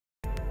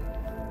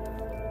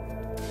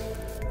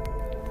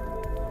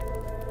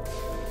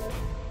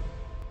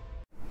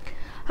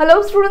Hello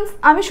students,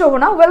 আমি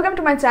শোভনা। Welcome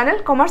to my channel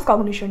commerce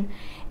cognition.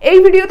 এই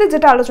ভিডিওতে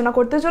যেটা আলোচনা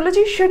করতে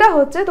চলেছি সেটা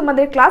হচ্ছে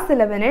তোমাদের ক্লাস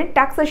 11-এর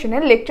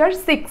ট্যাক্সেশনের লেকচার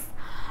 6।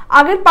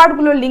 আগের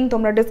পার্টগুলোর লিঙ্ক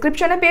তোমরা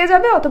ডেসক্রিপশনে পেয়ে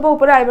যাবে অথবা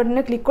উপরে আই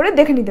বাটনে ক্লিক করে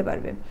দেখে নিতে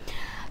পারবে।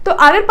 তো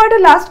আগের পার্টে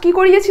লাস্ট কি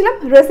করিয়েছিলাম,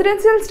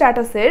 রেসিডেন্সিয়াল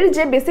স্ট্যাটাসের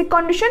যে বেসিক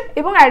কন্ডিশন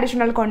এবং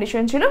অ্যাডিশনাল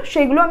কন্ডিশন ছিল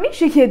সেগুলো আমি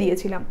শিখিয়ে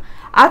দিয়েছিলাম।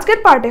 আজকের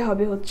পার্টে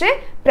হবে হচ্ছে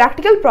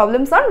practical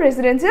problems on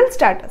residential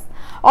status,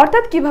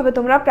 অর্থাৎ কিভাবে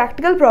তোমরা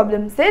প্র্যাকটিক্যাল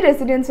প্রবলেমসে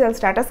রেসিডেন্সিয়াল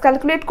স্ট্যাটাস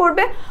ক্যালকুলেট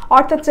করবে,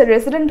 অর্থাৎ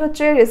রেসিডেন্ট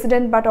হচ্ছে,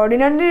 রেসিডেন্ট বাট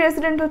অর্ডিনারি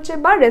রেসিডেন্ট হচ্ছে,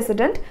 বা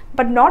resident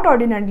but not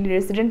ordinary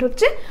resident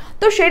হচ্ছে।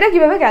 তো সেটা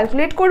কিভাবে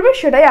ক্যালকুলেট করবে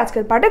সেটাই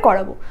আজকের পার্টে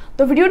করাবো।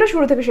 তো ভিডিওটা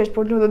শুরু থেকে শেষ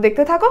পর্যন্ত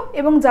দেখতে থাকো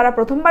এবং যারা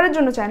প্রথমবারের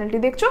জন্য চ্যানেলটি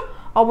দেখছো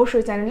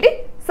অবশ্যই চ্যানেলটি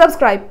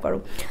সাবস্ক্রাইব করো।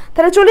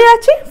 তাহলে চলে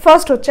যাচ্ছি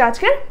ফার্স্ট হচ্ছে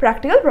আজকের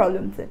প্র্যাকটিক্যাল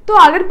প্রবলেমসে। তো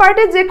আগের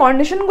পার্টে যে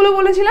কন্ডিশনগুলো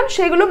বলেছিলাম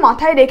সেগুলো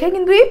মাথায় রেখে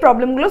কিন্তু এই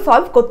প্রবলেমগুলো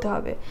সলভ করতে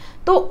হবে।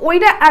 তো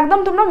ওইটা একদম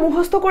তোমরা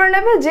মুখস্থ করে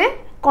নেবে যে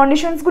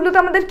কন্ডিশনসগুলোতে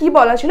আমাদের কি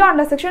বলা ছিল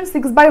আন্ডার সেকশন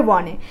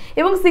 6/1-এ,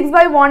 এবং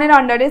 6/1-এর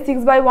আন্ডারে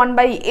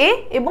 6/1/A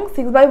এবং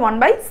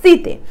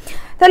 6/1/C-তে।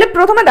 তাহলে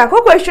প্রথমে দেখো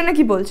কোয়েশ্চনে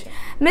কি বলছে।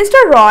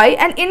 Mister Roy,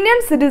 an Indian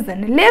citizen,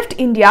 left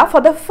India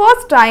for the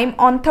first time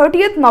on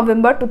 30th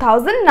November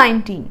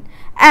 2019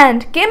 and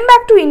came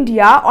back to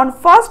India on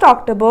 1st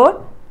October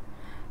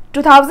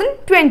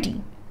 2020.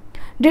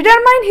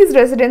 Determine his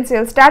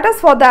residential status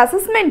for the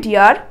assessment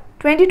year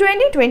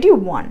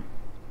 2020-21.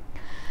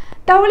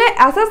 তাহলে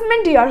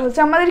assessment ইয়ার হচ্ছে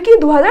আমাদের কি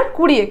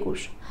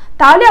 2020-21।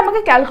 তাহলে আমাকে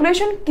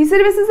calculation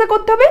কিসের বেসিসে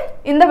করতে হবে?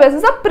 In the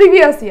basis of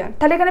previous year.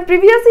 তাহলে এখানে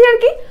প্রিভিয়াস ইয়ার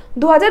কি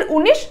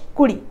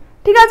 2019-20,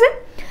 ঠিক আছে।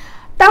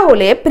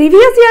 তাহলে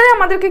প্রিভিয়াস ইয়ারে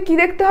আমাদেরকে কি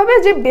দেখতে হবে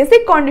যে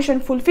বেসিক কন্ডিশন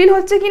ফুলফিল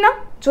হচ্ছে কিনা।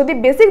 যদি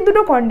বেসিক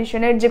দুটো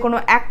কন্ডিশনের যে কোনো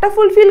একটা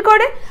ফুলফিল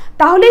করে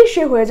তাহলেই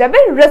সে হয়ে যাবে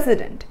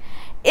রেসিডেন্ট,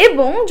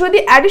 এবং যদি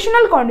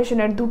অ্যাডিশনাল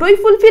কন্ডিশনের দুটোই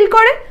ফুলফিল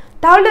করে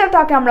তাহলে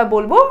তাকে আমরা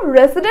বলবো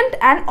রেসিডেন্ট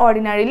অ্যান্ড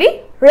অর্ডিনারিলি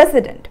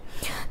রেসিডেন্ট।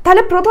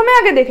 তাহলে প্রথমে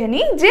আগে দেখে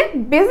নিই যে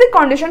বেসিক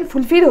কন্ডিশন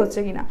ফুলফিল হচ্ছে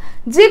কিনা।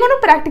 যে কোনো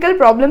প্র্যাকটিক্যাল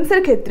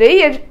প্রবলেমসের ক্ষেত্রেই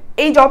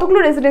এই যতগুলো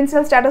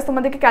রেসিডেন্সিয়াল স্ট্যাটাস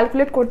তোমাদেরকে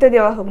ক্যালকুলেট করতে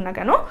দেওয়া হোক না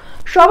কেন,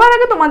 সবার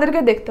আগে তোমাদেরকে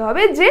দেখতে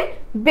হবে যে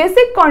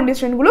বেসিক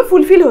কন্ডিশনগুলো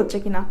ফুলফিল হচ্ছে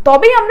কিনা,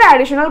 তবেই আমরা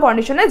অ্যাডিশনাল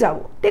কন্ডিশনে যাব,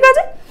 ঠিক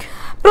আছে।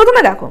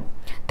 প্রথমে দেখো,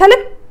 তাহলে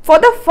for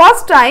the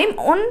first time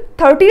on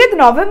 30th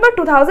November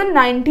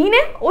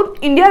 2019-এ ও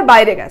ইন্ডিয়ার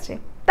বাইরে গেছে।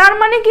 তার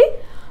মানে কি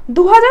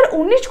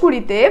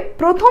 2019-20-তে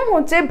প্রথম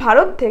হচ্ছে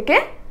ভারত থেকে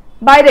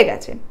বাইরে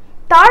গেছে।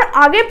 তার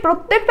আগে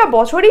প্রত্যেকটা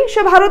বছরই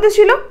সে ভারতে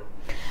ছিল।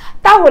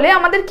 তাহলে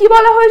আমাদের কি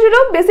বলা হয়েছিল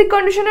বেসিক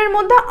কন্ডিশনের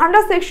মধ্যে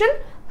আন্ডার সেকশন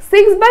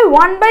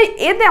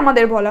 6/1/A-তে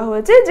আমাদের বলা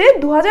হয়েছে যে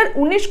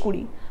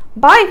 2019-20,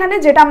 বা এখানে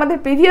যেটা আমাদের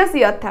প্রিভিয়াস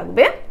ইয়ার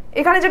থাকবে,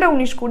 এখানে যেটা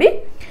 19-20,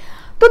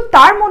 তো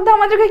তার মধ্যে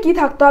আমাদেরকে কি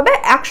থাকতে হবে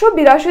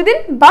 182 দিন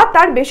বা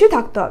তার বেশি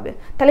থাকতে হবে।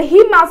 তাহলে he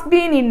must be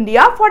in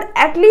India for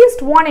at least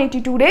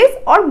 182 days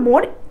or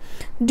more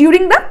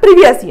during the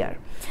previous year.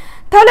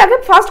 তাহলে আগে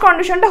ফার্স্ট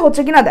কন্ডিশনটা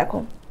হচ্ছে কিনা দেখো।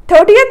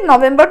 30th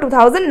November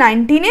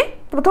 2019-এ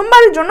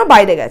প্রথমবারের জন্য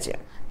বাইরে গেছে।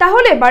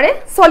 তাহলে এবারে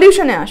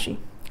সলিউশনে আসি।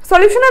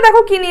 সলিউশনে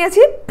দেখো কি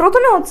নিয়েছি,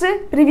 প্রথমে হচ্ছে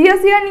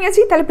প্রিভিয়াস ইয়ার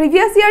নিয়েছি। তাহলে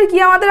প্রিভিয়াস ইয়ার কি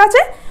আমাদের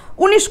আছে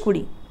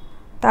 19-20,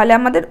 তাহলে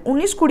আমাদের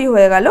 19-20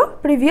 হয়ে গেল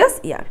প্রিভিয়াস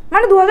ইয়ার,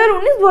 মানে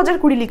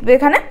 2019-2020 লিখবে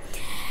এখানে।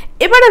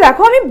 এবারে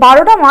দেখো আমি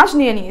 12টা মাস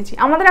নিয়ে নিয়েছি।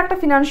 আমাদের একটা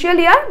ফিনান্সিয়াল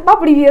ইয়ার বা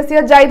প্রিভিয়াস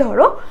ইয়ার যাই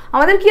ধরো,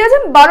 আমাদের কি আছে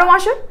 12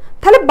 মাসের।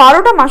 তাহলে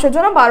 12টা মাসের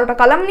জন্য 12টা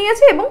কলাম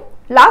নিয়েছি এবং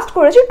লাস্ট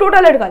করেছি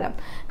টোটালের কলাম,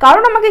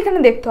 কারণ আমাকে এখানে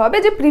দেখতে হবে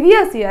যে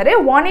প্রিভিয়াস ইয়ারে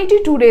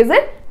 182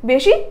 ডেজের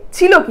বেশি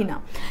ছিল কিনা।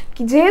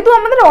 যেহেতু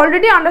আমাদের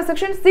অলরেডি আন্ডার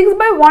সেকশন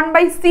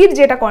 6/1/C-র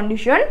যেটা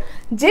কন্ডিশন,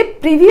 যে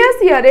প্রিভিয়াস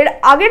ইয়ারের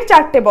আগের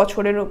 4টে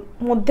বছরের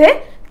মধ্যে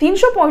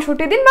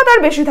 365 দিন বা তার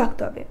বেশি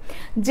থাকতে হবে।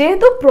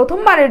 যেহেতু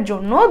প্রথমবারের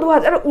জন্য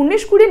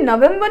 2019-20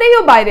 নভেম্বরেই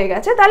ও বাইরে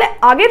গেছে, তাহলে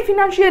আগের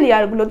ফিনান্সিয়াল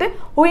ইয়ারগুলোতে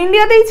ও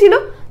ইন্ডিয়াতেই ছিল।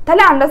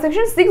 তাহলে আন্ডার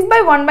সেকশন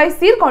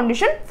 6/1/C-র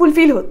কন্ডিশন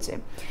ফুলফিল হচ্ছে।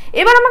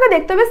 এবার আমাকে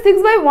দেখতে হবে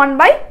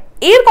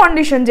 6/1/A-র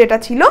কন্ডিশন যেটা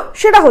ছিল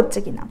সেটা হচ্ছে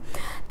কিনা।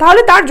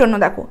 তাহলে তার জন্য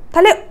দেখো,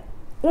 তাহলে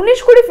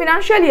 19-20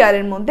 ফিনান্সিয়াল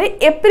ইয়ারের মধ্যে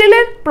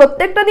এপ্রিলের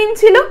প্রত্যেকটা দিন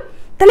ছিল।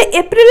 তাহলে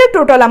এপ্রিলের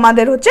টোটাল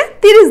আমাদের হচ্ছে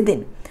 30 দিন।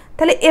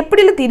 তাহলে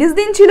এপ্রিলে 30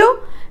 দিন ছিল,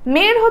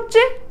 মের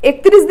হচ্ছে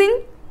 31 দিন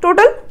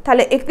টোটাল,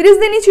 তাহলে 31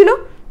 দিনই ছিল।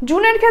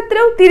 জুনের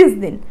ক্ষেত্রেও 30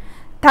 দিন।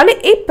 তাহলে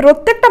এই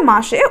প্রত্যেকটা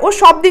মাসে ও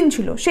সব দিন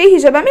ছিল, সেই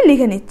হিসাবে আমি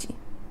লিখে নিচ্ছি।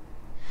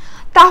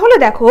 তাহলে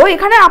দেখো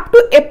এখানে up to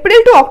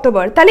April two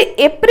October, তাহলে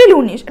এপ্রিল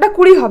 19, এটা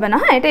 20 হবে না,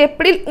 হ্যাঁ এটা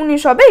এপ্রিল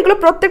 19 হবে, এগুলো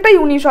প্রত্যেকটাই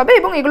 19 হবে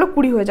এবং এগুলো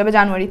 20 হয়ে যাবে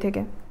জানুয়ারি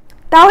থেকে।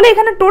 তাহলে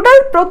এখানে টোটাল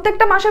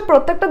প্রত্যেকটা মাসের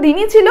প্রত্যেকটা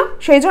দিনই ছিল,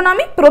 সেই জন্য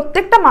আমি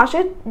প্রত্যেকটা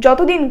মাসের যত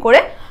দিন করে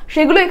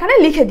সেগুলো এখানে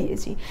লিখে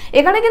দিয়েছি।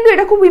 এখানে কিন্তু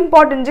এটা খুব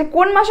ইম্পর্টেন্ট যে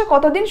কোন মাসে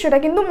কত দিন সেটা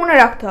কিন্তু মনে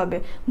রাখতে হবে,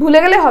 ভুলে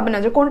গেলে হবে না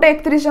যে কোনটা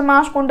 31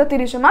 মাস কোনটা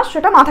 30 মাস,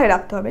 সেটা মাথায়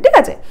রাখতে হবে, ঠিক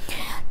আছে।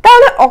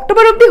 তাহলে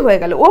অক্টোবর অবধি হয়ে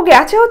গেল, ও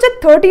গেছে হচ্ছে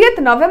 30th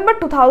November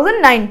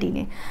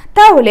 2019-এ।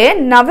 তাহলে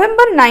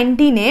নভেম্বর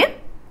 19-এ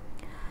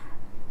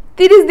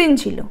 30 দিন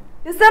ছিল।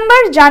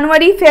 ডিসেম্বর,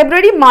 জানুয়ারি,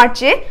 ফেব্রুয়ারি,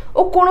 মার্চে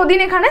ও কোনো দিন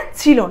এখানে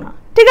ছিল না,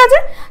 ঠিক আছে,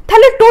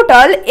 তাহলে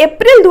টোটাল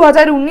এপ্রিল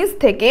 2019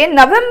 থেকে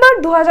নভেম্বর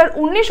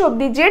 2019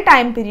 অবধি যে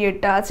টাইম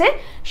পিরিয়ডটা আছে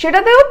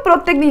সেটাতেও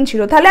প্রত্যেক দিন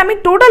ছিল। তাহলে আমি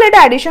টোটাল এটা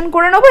অ্যাডিশন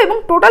করে নেবো এবং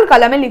টোটাল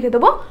কলামে লিখে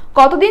দেবো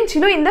কতদিন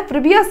ছিল ইন দ্য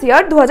প্রিভিয়াস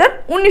ইয়ার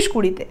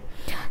 2019-20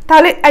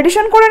 তাহলে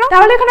অ্যাডিশন করে নাও।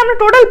 তাহলে এখানে আমরা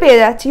টোটাল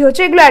পেয়ে যাচ্ছি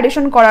হচ্ছে এগুলো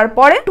অ্যাডিশন করার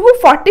পরে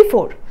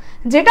 244,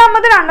 যেটা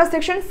আমাদের আন্ডার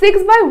সেকশন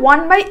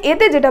 6/1/a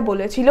তে যেটা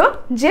বলেছিল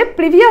যে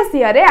প্রিভিয়াস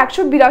ইয়ারে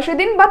 182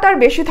 দিন বা তার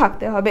বেশি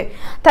থাকতে হবে,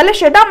 তাহলে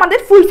সেটা আমাদের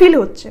ফুলফিল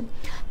হচ্ছে।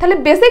 তাহলে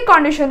বেসিক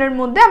কন্ডিশনের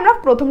মধ্যে আমরা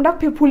প্রথমটা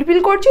ফুলফিল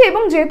করছি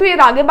এবং যেহেতু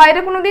এর আগে বাইরে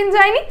কোনো দিন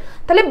যায়নি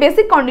তাহলে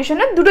বেসিক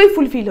কন্ডিশনের দুটোই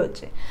ফুলফিল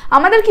হচ্ছে।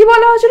 আমাদের কি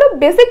বলা হয়েছিল,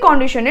 বেসিক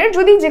কন্ডিশনের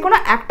যদি যে কোনো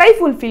একটাই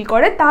ফুলফিল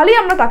করে তাহলেই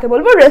আমরা তাকে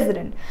বলবো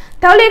রেসিডেন্ট।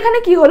 তাহলে এখানে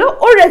কি হলো,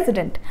 ও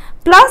রেসিডেন্ট।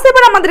 প্লাস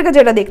এবার আমাদেরকে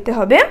যেটা দেখতে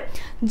হবে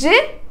যে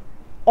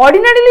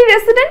অর্ডিনারিলি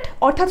রেসিডেন্ট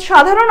অর্থাৎ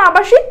সাধারণ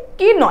আবাসিক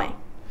কি নয়,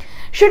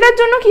 সেটার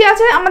জন্য কি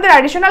আছে আমাদের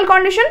অ্যাডিশনাল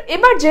কন্ডিশন।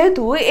 এবার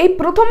যেহেতু এই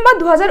প্রথমবার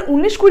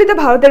 2019-20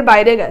 ভারতের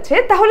বাইরে গেছে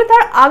তাহলে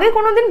তার আগে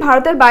কোনোদিন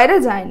ভারতের বাইরে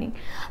যায়নি,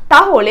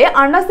 তাহলে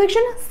আন্ডার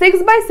সেকশন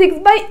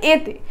 6/6/a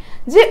তে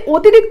যে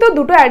অতিরিক্ত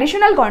দুটো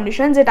অ্যাডিশনাল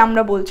কন্ডিশন যেটা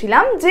আমরা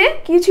বলছিলাম যে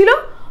কি ছিল,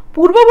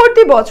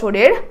 পূর্ববর্তী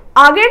বছরের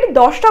আগের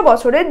 10টা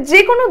বছরের যে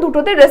কোনো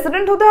দুটোতে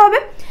রেসিডেন্ট হতে হবে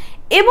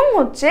এবং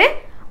হচ্ছে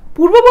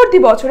পূর্ববর্তী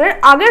বছরের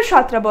আগের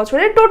 7টা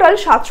বছরের টোটাল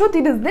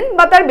 730 দিন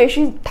বা তার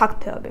বেশি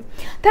থাকতে হবে।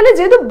 তাহলে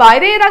যেহেতু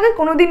বাইরে এর আগে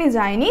কোনোদিনই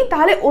যায়নি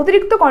তাহলে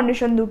অতিরিক্ত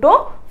কন্ডিশন দুটো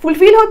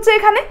ফুলফিল হচ্ছে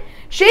এখানে,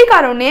 সেই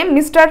কারণে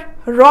মিস্টার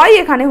রয়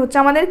এখানে হচ্ছে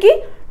আমাদের কি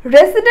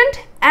রেসিডেন্ট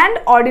অ্যান্ড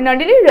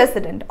অর্ডিনারিলি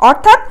রেসিডেন্ট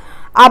অর্থাৎ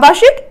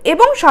আবাসিক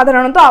এবং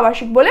সাধারণত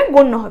আবাসিক বলে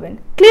গণ্য হবেন।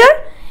 ক্লিয়ার?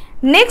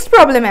 নেক্সট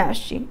প্রবলেমে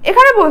আসছি।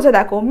 এখানে বলছে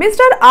দেখো,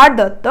 mister R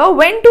Dutta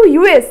went to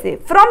USA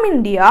from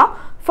India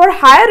for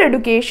higher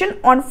education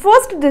on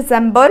 1st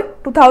December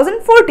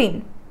 2014.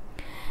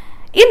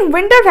 In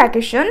winter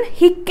vacation,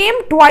 he came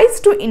twice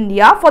to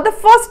India for the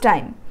first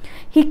time.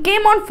 He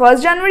came on 1st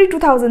January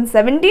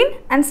 2017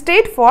 and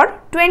stayed for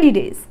 20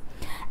 days.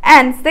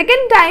 And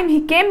second time he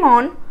came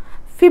on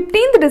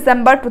 15th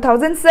December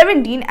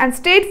 2017 and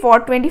stayed for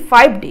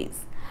 25 days.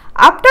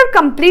 After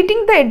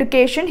completing the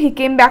education, he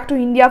came back to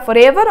India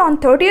forever on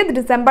 30th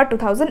December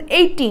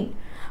 2018.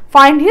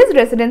 Find his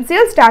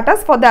residential status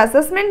for the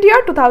assessment year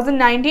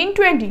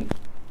 2019-20.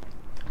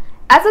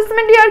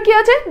 Assessment ইয়ার কি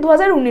আছে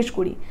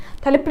 2019-20,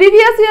 তাহলে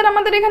previous year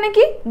আমাদের এখানে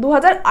কি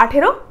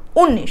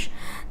 2018-19।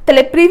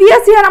 তাহলে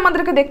previous year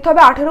আমাদেরকে দেখতে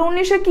হবে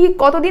 18-19-এ কি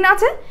কতদিন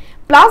আছে,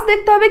 প্লাস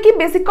দেখতে হবে কি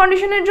বেসিক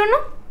কন্ডিশনের জন্য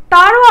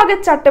তারও আগের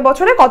 4টে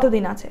বছরে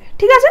কতদিন আছে।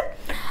 ঠিক আছে,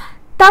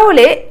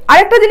 তাহলে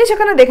আরেকটা জিনিস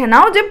এখানে দেখে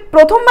নাও যে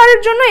প্রথমবারের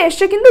জন্য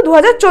এসছে কিন্তু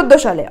 2014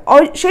 সালে,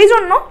 সেই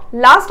জন্য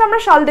লাস্ট আমরা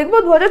সাল দেখবো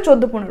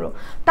 2014-15,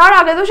 তার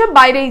আগে তো সে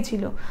বাইরেই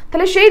ছিল,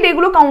 তাহলে সেই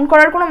ডেগুলো কাউন্ট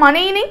করার কোনো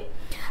মানেই নেই।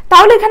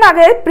 তাহলে এখানে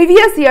আগে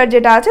প্রিভিয়াস ইয়ার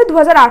যেটা আছে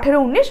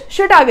 2018-19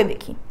 সেটা আগে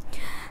দেখি।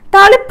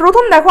 তাহলে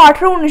প্রথম দেখো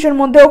 18-19-এর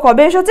মধ্যেও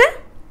কবে এসেছে,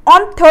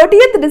 অন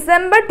 30th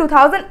December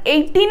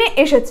 2018-এ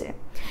এসেছে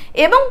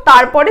এবং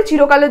তারপরে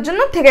চিরকালের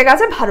জন্য থেকে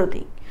গেছে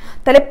ভারতেই।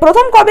 তাহলে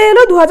প্রথম কবে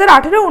এলো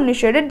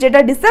 2018-19-এর যেটা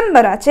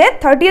ডিসেম্বর আছে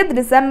 30th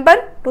December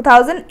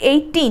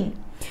 2018,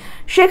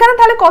 সেখানে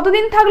তাহলে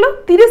কতদিন থাকলো,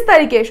 30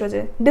 তারিখে এসেছে।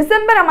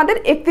 ডিসেম্বর আমাদের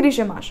 31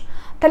 মাস,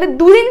 তাহলে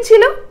দুদিন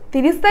ছিল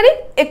 30 তারিখ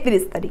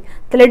 31 তারিখ,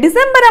 তাহলে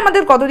ডিসেম্বরে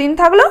আমাদের কতদিন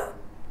থাকলো,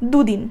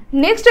 দুদিন।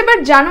 নেক্সট এবার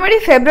জানুয়ারি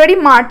ফেব্রুয়ারি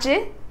মার্চে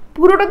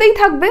পুরোটাতেই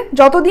থাকবে,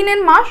 যতদিনের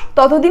মাস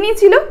ততদিনই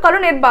ছিল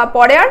কারণ এর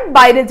পরে আর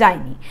বাইরে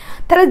যায়নি।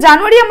 তাহলে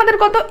জানুয়ারি আমাদের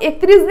কত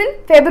 31 দিন,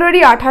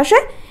 ফেব্রুয়ারি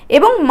 28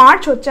 এবং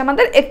মার্চ হচ্ছে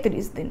আমাদের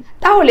 31 দিন।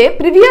 তাহলে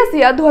প্রিভিয়াস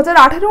ইয়ার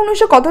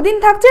 2018-19-এ কতদিন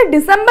থাকছে,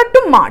 ডিসেম্বর টু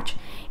মার্চ,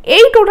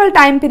 এই টোটাল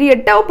টাইম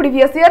পিরিয়ডটাও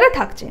প্রিভিয়াস ইয়ারে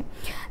থাকছে।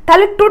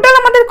 তাহলে টোটাল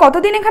আমাদের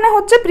কতদিন এখানে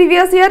হচ্ছে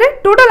প্রিভিয়াস ইয়ারে,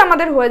 টোটাল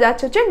আমাদের হয়ে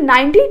যাচ্ছে হচ্ছে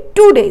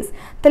 92 ডেজ।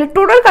 তাহলে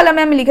টোটাল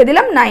কলামে আমি লিখে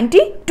দিলাম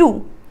 92।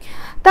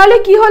 তাহলে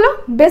কি হলো,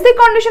 বেসিক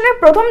কন্ডিশনের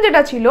প্রথম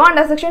যেটা ছিল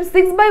আন্ডার সেকশন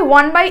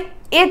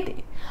 6/1/a তে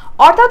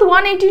অর্থাৎ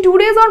 182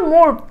 ডেজ অর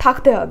মোর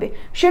থাকতে হবে,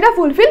 সেটা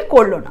ফুলফিল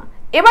করলো না।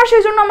 এবার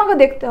সেই জন্য আমাকে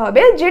দেখতে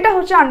হবে যেটা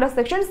হচ্ছে আন্ডার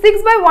সেকশন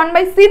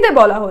 6/1/c তে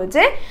বলা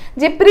হয়েছে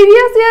যে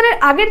প্রিভিয়াস ইয়ারের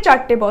আগের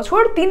 4টে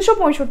বছর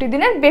 365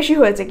 দিনের বেশি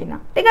হয়েছে কিনা।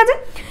 ঠিক আছে,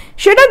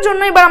 সেটার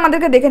জন্য এবার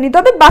আমাদেরকে দেখে নিতে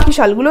হবে বাকি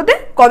সালগুলোতে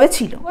কবে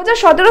ছিল।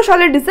 2017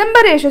 সালের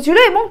ডিসেম্বরে এসেছিল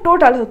এবং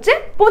টোটাল হচ্ছে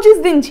 25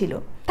 দিন ছিল।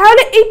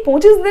 তাহলে এই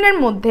 25 দিনের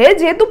মধ্যে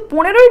যেহেতু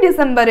 15ই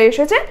ডিসেম্বরে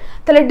এসেছে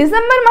তাহলে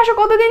ডিসেম্বর মাসে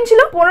কত দিন ছিল,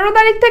 15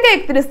 তারিখ থেকে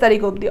 31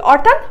 তারিখ অবধি,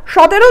 অর্থাৎ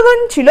 17 দিন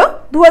ছিল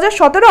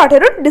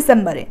 2017-18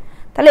 ডিসেম্বরে।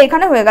 তাহলে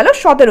এখানে হয়ে গেল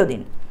 17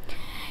 দিন।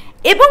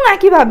 এবং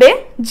একইভাবে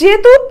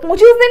যেহেতু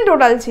 25 দিন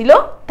টোটাল ছিল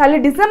তাহলে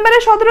ডিসেম্বরে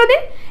 17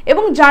 দিন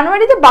এবং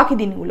জানুয়ারিতে বাকি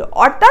দিনগুলো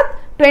অর্থাৎ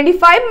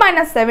 25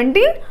 -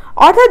 17,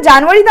 অর্থাৎ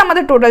জানুয়ারিতে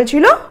আমাদের টোটাল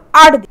ছিল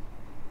 8 দিন।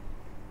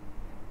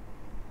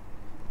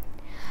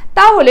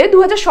 তাহলে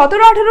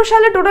 2017-18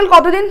 সালে টোটাল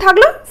কতদিন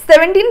থাকলো,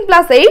 17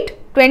 + 8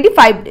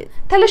 25 ডেজ।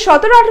 তাহলে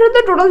 17-18 তে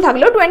টোটাল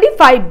থাকলো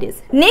 25 ডেজ।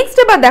 নেক্সট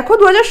এবার দেখো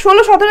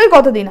 2016-17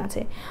 কতদিন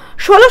আছে।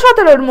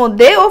 16-17-এর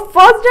মধ্যে ও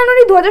 1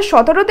 জানুয়ারি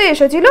 2017-তে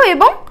এসেছিল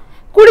এবং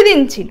 20 দিন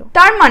ছিল,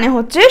 তার মানে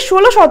হচ্ছে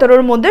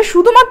 16-17-এর মধ্যে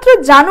শুধুমাত্র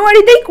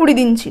জানুয়ারিতেই 20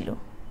 দিন ছিল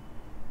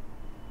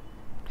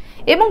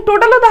এবং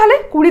টোটালও তাহলে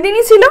 20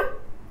 দিনই ছিল,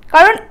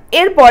 কারণ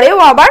এরপরেও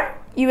আবার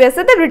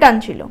ইউএসএতে রিটার্ন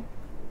ছিল।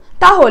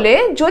 তাহলে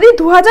যদি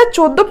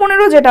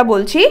 2014-15 যেটা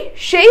বলছি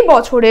সেই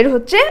বছরের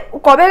হচ্ছে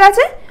কবে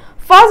গেছে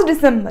 1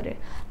 ডিসেম্বরে,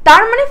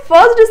 তার মানে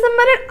 1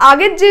 ডিসেম্বরের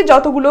আগের যে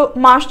যতগুলো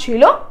মাস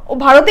ছিল ও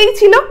ভারতেই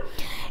ছিল,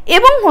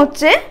 এবং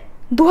হচ্ছে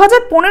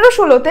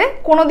 2015-16তে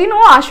কোনো দিন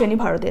ও আসেনি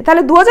ভারতে,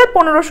 তাহলে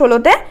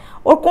 2015-16তে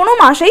ওর কোনো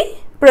মাসেই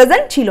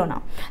প্রেজেন্ট ছিল না,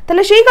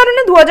 তাহলে সেই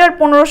কারণে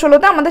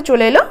 2015-16তে আমাদের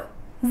চলে এলো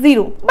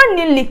 0 বা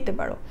নীল লিখতে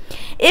পারো।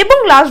 এবং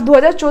লাস্ট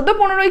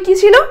 2014-15 কি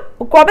ছিল,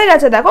 কবে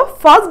গেছে দেখো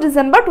 1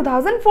 ডিসেম্বর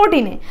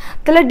 2014-এ,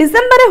 তাহলে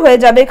ডিসেম্বরে হয়ে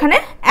যাবে এখানে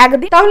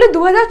একদিন। তাহলে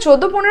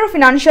 2014-15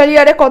 ফিনান্সিয়াল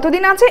ইয়ারে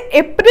কতদিন আছে,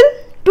 এপ্রিল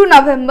টু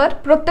নভেম্বর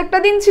প্রত্যেকটা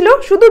দিন ছিল,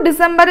 শুধু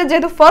ডিসেম্বরে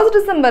যেহেতু 1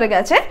 ডিসেম্বরে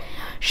গেছে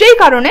সেই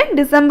কারণে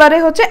ডিসেম্বরে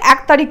হচ্ছে 1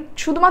 তারিখ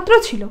শুধুমাত্র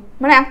ছিল,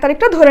 মানে 1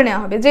 তারিখটা ধরে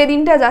নেওয়া হবে, যে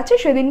দিনটা যাচ্ছে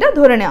সেই দিনটা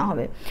ধরে নেওয়া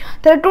হবে।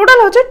 তাহলে টোটাল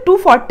হচ্ছে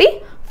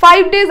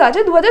 245 ডেজ আছে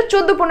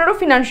 2014-15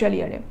 ফিনান্সিয়াল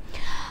ইয়ারে।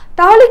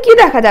 তাহলে কি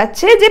দেখা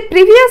যাচ্ছে যে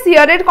প্রিভিয়াস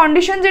ইয়ারের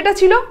কন্ডিশন যেটা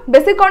ছিল,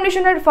 বেসিক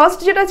কন্ডিশনের ফার্স্ট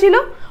যেটা ছিল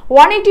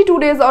 182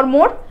 ডেজ অর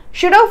মোর,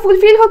 সেটাও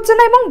ফুলফিল হচ্ছে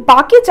না, এবং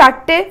বাকি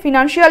 4টে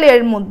ফিনান্সিয়াল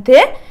ইয়ারের মধ্যে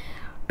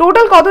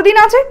টোটাল কতদিন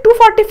আছে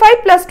 245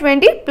 +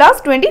 20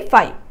 +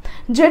 25,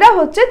 যেটা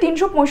হচ্ছে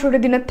 365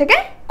 দিনের থেকে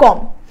কম।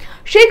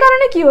 সেই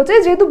কারণে কি হচ্ছে,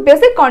 যেহেতু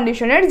বেসিক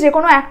কন্ডিশনের যে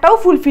কোনো একটাও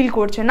ফুলফিল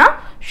করছে না,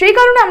 সেই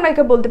কারণে আমরা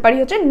একে বলতে পারি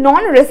হচ্ছে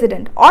নন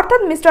রেসিডেন্ট,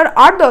 অর্থাৎ mister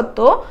R Dutta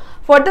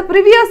for the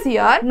previous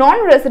year non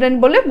resident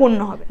বলে গণ্য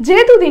হবে,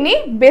 যেহেতু তিনি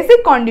basic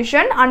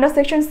condition under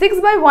section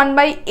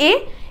 6/1/A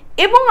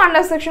এবং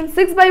আন্ডার সেকশন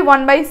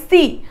 6/1/C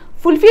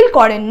ফুলফিল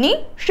করেননি,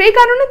 সেই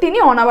কারণে তিনি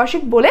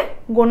অনাবাসিক বলে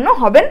গণ্য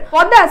হবেন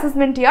for the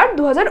assessment year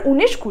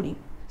 2019-20।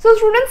 So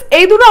students,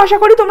 এই দুটো আশা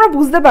করি তোমরা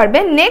বুঝতে পারবে।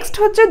 নেক্সট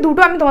হচ্ছে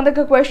দুটো আমি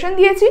তোমাদেরকে কোয়েশ্চেন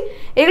দিয়েছি,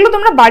 এগুলো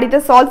তোমরা বাড়িতে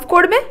সলভ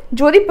করবে।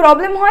 যদি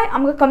প্রবলেম হয়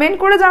আমাকে কমেন্ট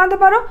করে জানাতে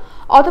পারো,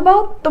 অথবা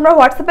তোমরা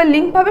হোয়াটসঅ্যাপের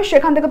লিঙ্ক পাবে,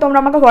 সেখান থেকে তোমরা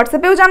আমাকে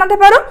হোয়াটসঅ্যাপেও জানাতে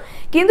পারো,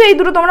 কিন্তু এই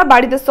দুটো তোমরা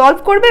বাড়িতে সলভ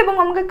করবে এবং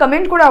আমাকে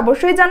কমেন্ট করে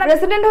অবশ্যই জানাবে।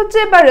 রেসিডেন্ট হচ্ছে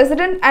বা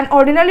রেসিডেন্ট অ্যান্ড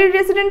অর্ডিনারি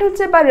রেসিডেন্ট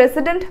হচ্ছে, বা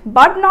resident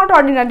but not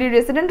ordinary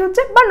resident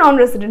হচ্ছে, বা নন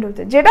রেসিডেন্ট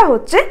হচ্ছে, যেটা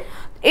হচ্ছে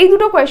এই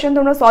দুটো কোয়েশ্চেন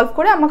তোমরা সলভ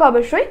করে আমাকে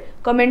অবশ্যই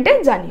কমেন্টে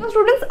জানিও।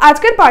 স্টুডেন্টস,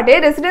 আজকের পার্টে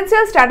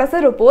রেসিডেন্সিয়াল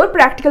স্ট্যাটাসের উপর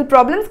প্র্যাকটিক্যাল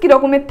প্রবলেমস কি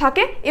রকমের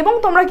থাকে এবং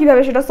তোমরা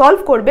কিভাবে সেটা সলভ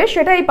করবে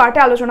সেটা এই পার্টে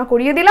আলোচনা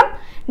করিয়ে দিলাম।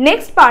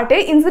 নেক্সট পার্টে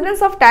ইনসিডেন্স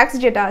অফ ট্যাক্স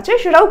যেটা আছে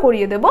সেটাও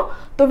করিয়ে দেবো।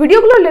 তো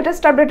ভিডিওগুলোর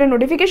লেটেস্ট আপডেটের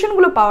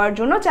নোটিফিকেশনগুলো পাওয়ার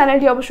জন্য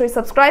চ্যানেলটি অবশ্যই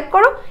সাবস্ক্রাইব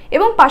করো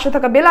এবং পাশে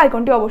থাকা বেল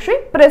আইকনটি অবশ্যই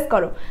প্রেস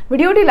করো।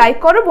 ভিডিওটি লাইক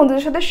করো,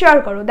 বন্ধুদের সাথে শেয়ার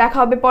করো। দেখা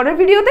হবে পরের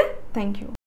ভিডিওতে। Thank you.